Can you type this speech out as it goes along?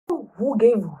who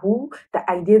gave who the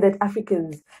idea that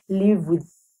Africans live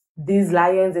with these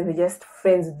lions and they're just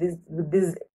friends with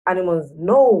these animals?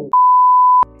 No.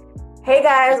 Hey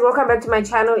guys, welcome back to my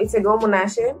channel. It's Ego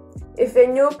Munashe. If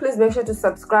you're new, please make sure to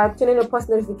subscribe, turn on your post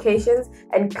notifications,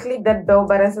 and click that bell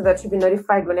button so that you'll be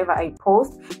notified whenever I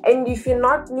post. And if you're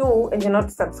not new and you're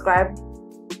not subscribed,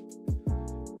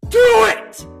 do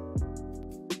it!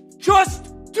 Just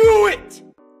do it!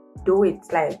 Do it.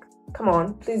 Like, come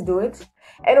on, please do it.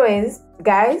 Anyways,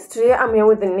 guys, today I'm here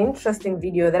with an interesting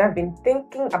video that I've been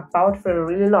thinking about for a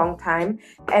really long time,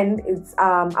 and it's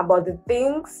about the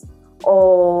things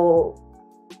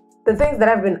that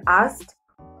I've been asked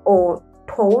or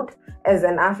told as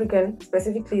an African,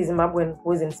 specifically Zimbabwean,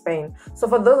 who's in Spain. So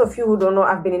for those of you who don't know,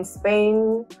 I've been in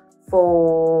Spain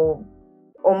for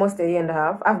almost a year and a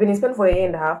half. I've been in Spain for a year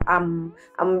and a half. I'm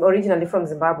originally from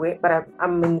Zimbabwe, but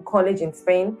I'm in college in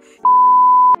Spain.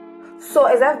 So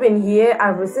as I've been here,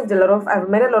 I've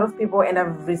met a lot of people, and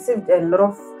I've received a lot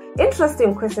of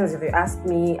interesting questions, if you ask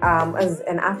me, as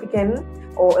an African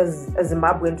or as a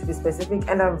Zimbabwean to be specific.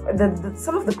 And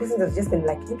some of the questions have just been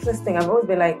like interesting. I've always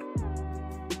been like,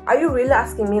 are you really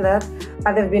asking me that?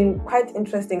 But they've been quite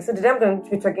interesting. So today I'm going to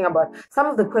be talking about some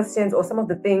of the questions or some of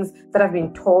the things that I've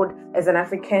been told as an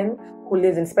African who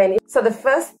lives in Spain. So the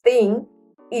first thing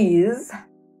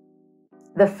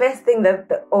that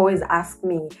they always ask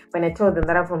me when I tell them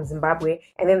that I'm from Zimbabwe,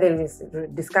 and then they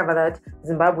discover that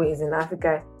Zimbabwe is in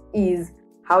Africa, is,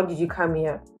 how did you come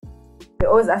here? They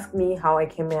always ask me how I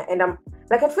came here. And I'm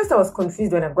like, at first I was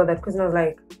confused when I got that question. I was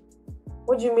like,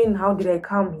 what do you mean, how did I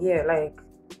come here? Like,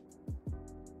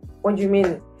 what do you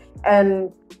mean?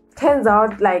 And turns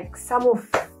out, like, some of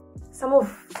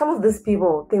these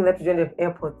people think that we don't have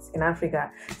airports in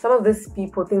Africa. Some of these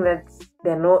people think that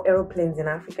there are no aeroplanes in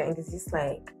Africa, and it's just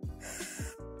like,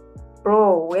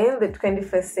 bro, we're in the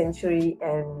 21st century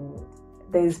and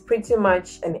there's pretty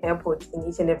much an airport in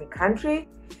each and every country.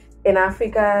 In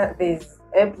Africa, there's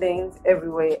airplanes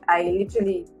everywhere. I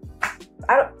literally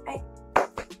don't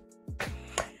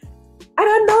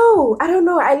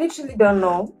know. I literally don't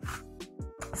know.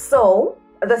 So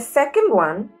the second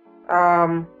one,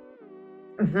 I've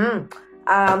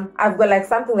got like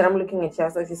something that I'm looking at here,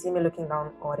 so if you see me looking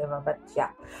down or whatever, but yeah.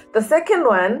 The second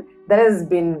one that has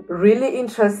been really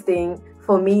interesting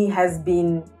for me has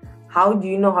been, how do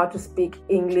you know how to speak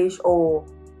English? Or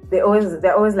they're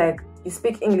always like, you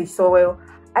speak English so well.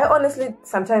 I honestly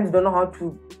sometimes don't know how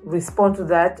to respond to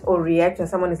that or react when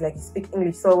someone is like, you speak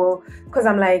English so well, because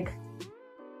I'm like,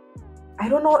 I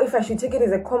don't know if I should take it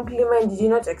as a compliment. Did you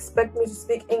not expect me to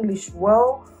speak English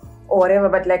well or whatever?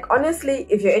 But like, honestly,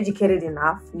 if you're educated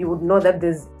enough, you would know that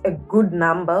there's a good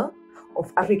number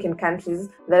of African countries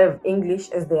that have English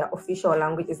as their official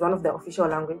language, is one of their official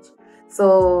language.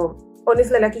 So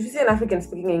honestly, like, if you see an African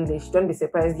speaking English, don't be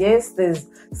surprised. Yes, there's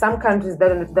some countries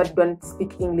that don't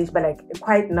speak English, but like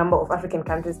quite a number of African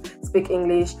countries speak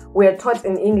English. We're taught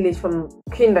in English from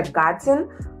kindergarten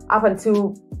up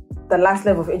until the last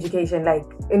level of education. Like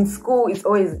in school, it's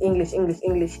always English.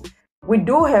 We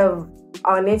do have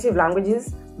our native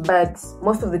languages, but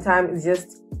most of the time it's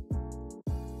just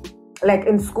like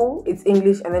in school it's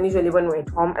English, and then usually when we're at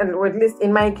home, and or at least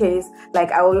in my case,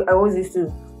 like I always used to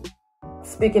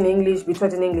speak in English, be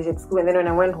taught in English at school, and then when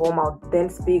I went home, I'll then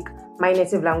speak my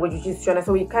native language, which is Shona.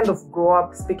 So we kind of grow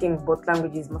up speaking both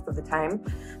languages most of the time.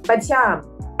 But yeah,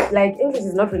 like, English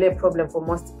is not really a problem for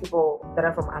most people that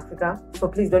are from Africa. So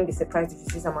please don't be surprised if you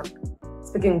see someone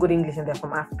speaking good English and they're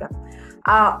from Africa.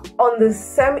 On the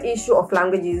same issue of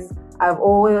languages, I've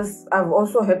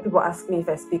also heard people ask me if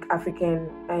I speak African,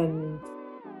 and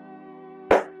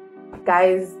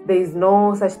guys, there is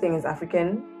no such thing as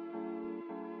African.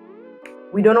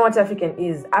 We don't know what African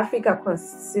is. Africa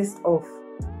consists of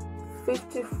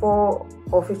 54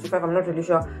 or 55, I'm not really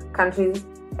sure, countries,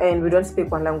 and we don't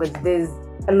speak one language. There's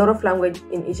a lot of language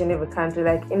in each and every country.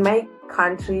 Like in my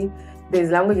country, there's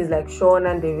languages like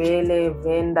Shona, Ndebele,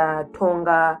 Venda,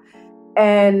 Tonga,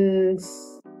 and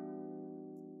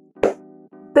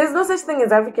there's no such thing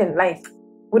as African. Like,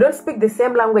 we don't speak the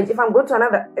same language. If I'm to go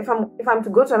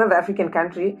to another African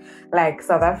country like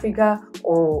South Africa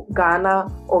or Ghana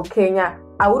or Kenya,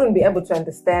 I wouldn't be able to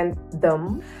understand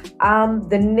them.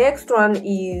 The next one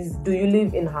is, do you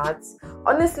live in huts?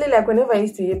 Honestly, like, whenever I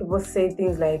used to hear people say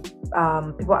things like,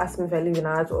 people ask me if I live in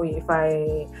huts or if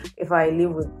I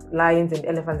live with lions and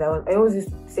elephants, I always used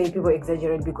to say people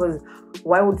exaggerate, because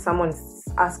why would someone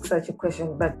ask such a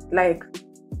question? But like,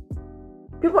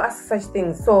 people ask such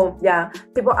things. So yeah,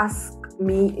 people ask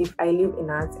me if I live in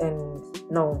huts,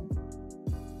 and no,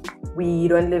 we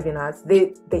don't live in huts.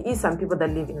 There is some people that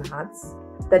live in huts,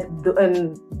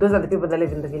 and those are the people that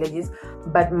live in the villages,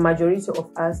 but majority of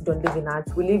us don't live in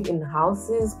huts. We live in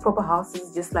houses, proper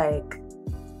houses, just like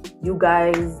you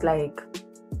guys. Like,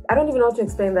 I don't even know how to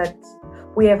explain that.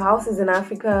 We have houses in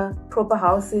Africa, proper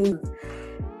houses.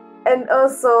 And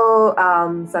also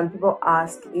some people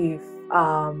ask if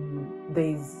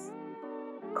there's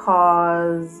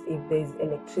cars, if there's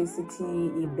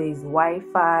electricity, if there's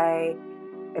Wi-Fi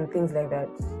and things like that.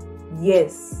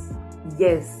 Yes,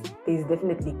 there's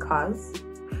definitely cars,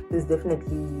 there's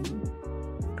definitely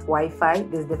Wi-Fi,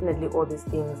 there's definitely all these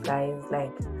things, guys.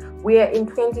 Like, we are in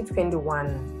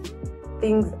 2021.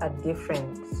 Things are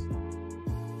different.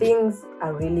 Things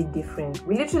are really different.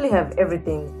 We literally have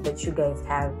everything that you guys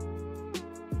have.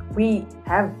 We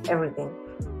have everything.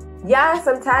 Yeah,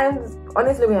 sometimes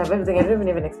honestly we have everything. I don't even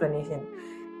have an explanation.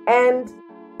 And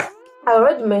I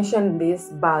already mentioned this,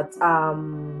 but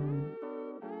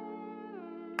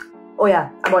oh yeah,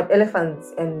 about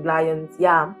elephants and lions.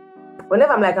 Yeah,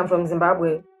 whenever I'm from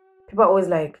Zimbabwe, people are always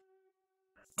like,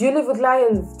 do you live with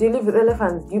lions? Do you live with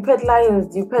elephants? Do you pet lions?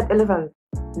 Do you pet elephants?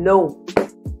 No,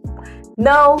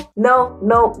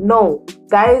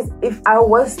 guys. If I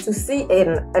was to see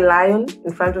a lion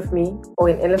in front of me, or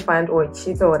an elephant, or a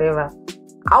cheetah, or whatever,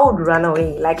 I would run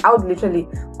away. Like, I would literally,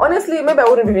 honestly, maybe I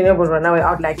wouldn't be able to run away.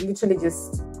 I would literally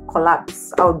just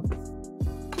collapse.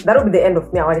 That would be the end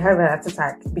of me. I would have a heart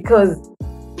attack, because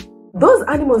those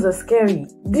animals are scary.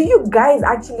 Do you guys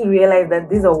actually realize that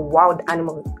these are wild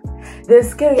animals? They're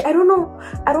scary. I don't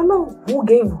know who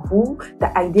gave who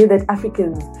the idea that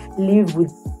Africans live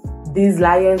with these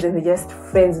lions and they're just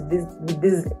friends with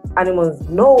these animals.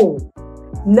 No.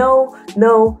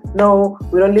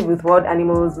 We don't live with wild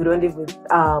animals. We don't live with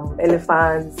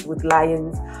elephants, with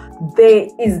lions. There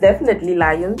is definitely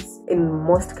lions in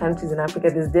most countries in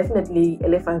Africa. There's definitely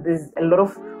elephants. There's a lot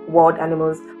of wild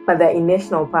animals, but they're in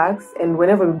national parks, and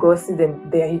whenever we go see them,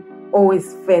 they're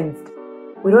always fenced.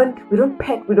 We don't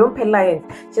pet lions.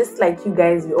 Just like you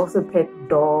guys, we also pet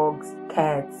dogs,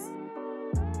 cats,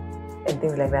 and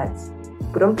things like that.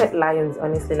 We don't pet lions,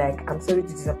 honestly. Like, I'm sorry to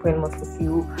disappoint most of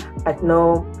you, but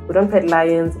no, we don't pet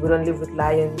lions. We don't live with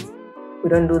lions. We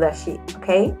don't do that shit,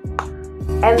 okay?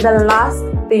 And the last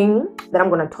thing that I'm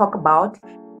gonna talk about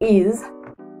is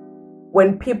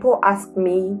when people ask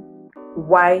me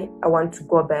why I want to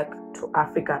go back to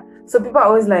Africa. So people are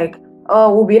always like,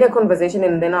 oh, we'll be in a conversation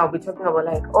and then I'll be talking about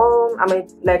like, oh, I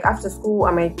might, like, after school,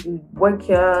 I might work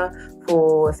here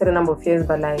for a certain number of years,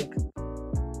 but like,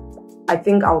 I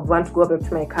think I would want to go back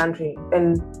to my country.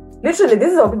 And literally,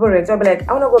 this is how people react. I'll be like,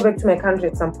 I want to go back to my country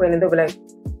at some point, and they'll be like,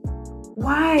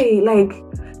 why? Like,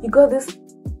 you got this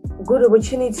good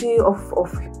opportunity of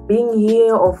being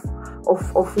here, of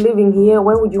living here.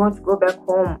 Why would you want to go back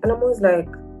home? And I'm always like,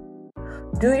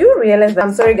 do you realize that?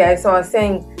 I'm sorry, guys. So I was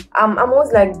saying, I'm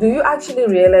always like, do you actually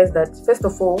realize that, first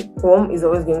of all, home is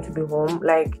always going to be home?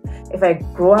 Like, if I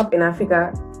grow up in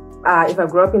Africa, if I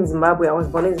grew up in Zimbabwe, I was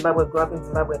born in Zimbabwe, grew up in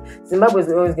Zimbabwe, Zimbabwe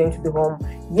is always going to be home.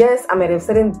 Yes, I might have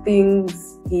certain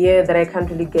things here that I can't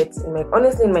really get in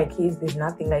honestly, in my case, there's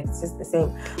nothing, like, it's just the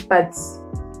same. But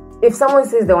if someone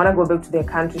says they want to go back to their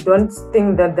country, don't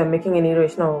think that they're making an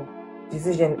irrational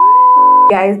decision.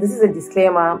 Guys, this is a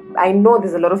disclaimer. I know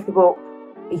there's a lot of people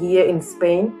here in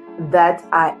Spain that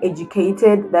are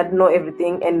educated, that know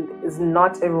everything, and it's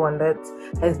not everyone that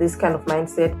has this kind of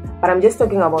mindset, but I'm just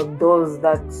talking about those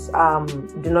that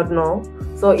do not know.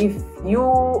 So if you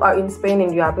are in Spain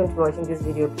and you happen to be watching this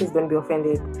video, please don't be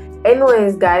offended.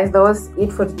 Anyways, guys, that was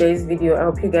it for today's video. I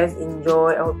hope you guys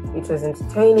enjoy. I hope it was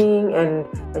entertaining, and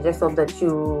I just hope that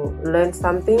you learned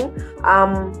something.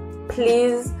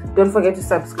 Please don't forget to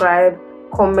subscribe,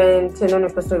 comment, turn on your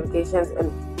post notifications,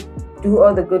 and do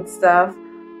all the good stuff.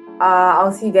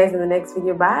 I'll see you guys in the next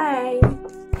video. Bye.